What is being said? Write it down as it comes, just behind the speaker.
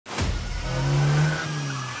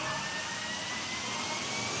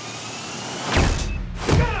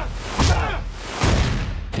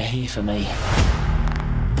here for me.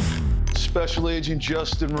 Special Agent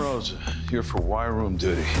Justin Rosa, here for wire room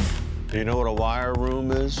duty. Do you know what a wire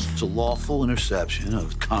room is? It's a lawful interception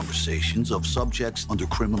of conversations of subjects under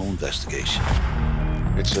criminal investigation.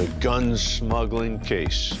 It's a gun smuggling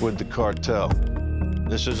case with the cartel.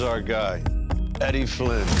 This is our guy, Eddie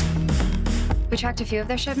Flynn. We tracked a few of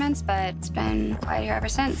their shipments, but it's been quiet here ever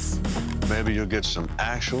since. Maybe you'll get some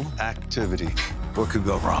actual activity. What could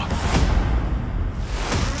go wrong?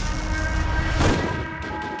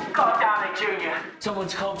 God damn it, Junior.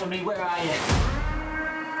 Someone's come for me. Where are you?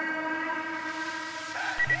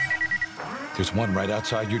 There's one right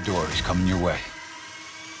outside your door. He's coming your way.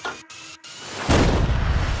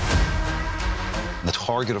 The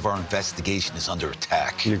target of our investigation is under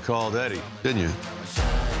attack. You called Eddie, didn't you?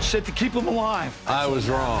 Said to keep him alive. I was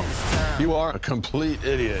wrong. You are a complete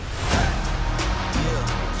idiot.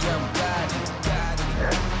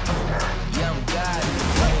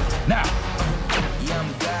 Now.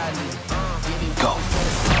 Go.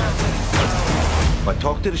 I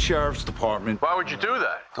talked to the sheriff's department. Why would you do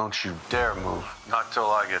that? Don't you dare move. Not till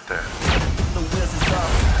I get there. The wheels is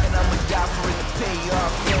off, and I'ma die for it to pay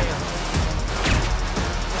off, damn.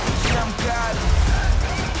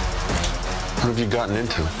 What have you gotten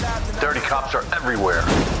into? Dirty cops are everywhere.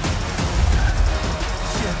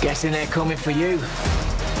 Guessing they're coming for you.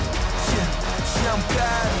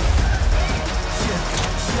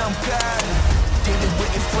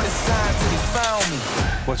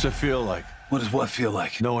 What's it feel like? What does what feel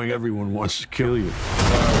like? Knowing everyone wants to kill you.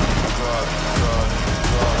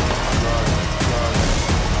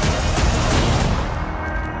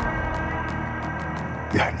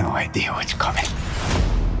 You have no idea what's coming.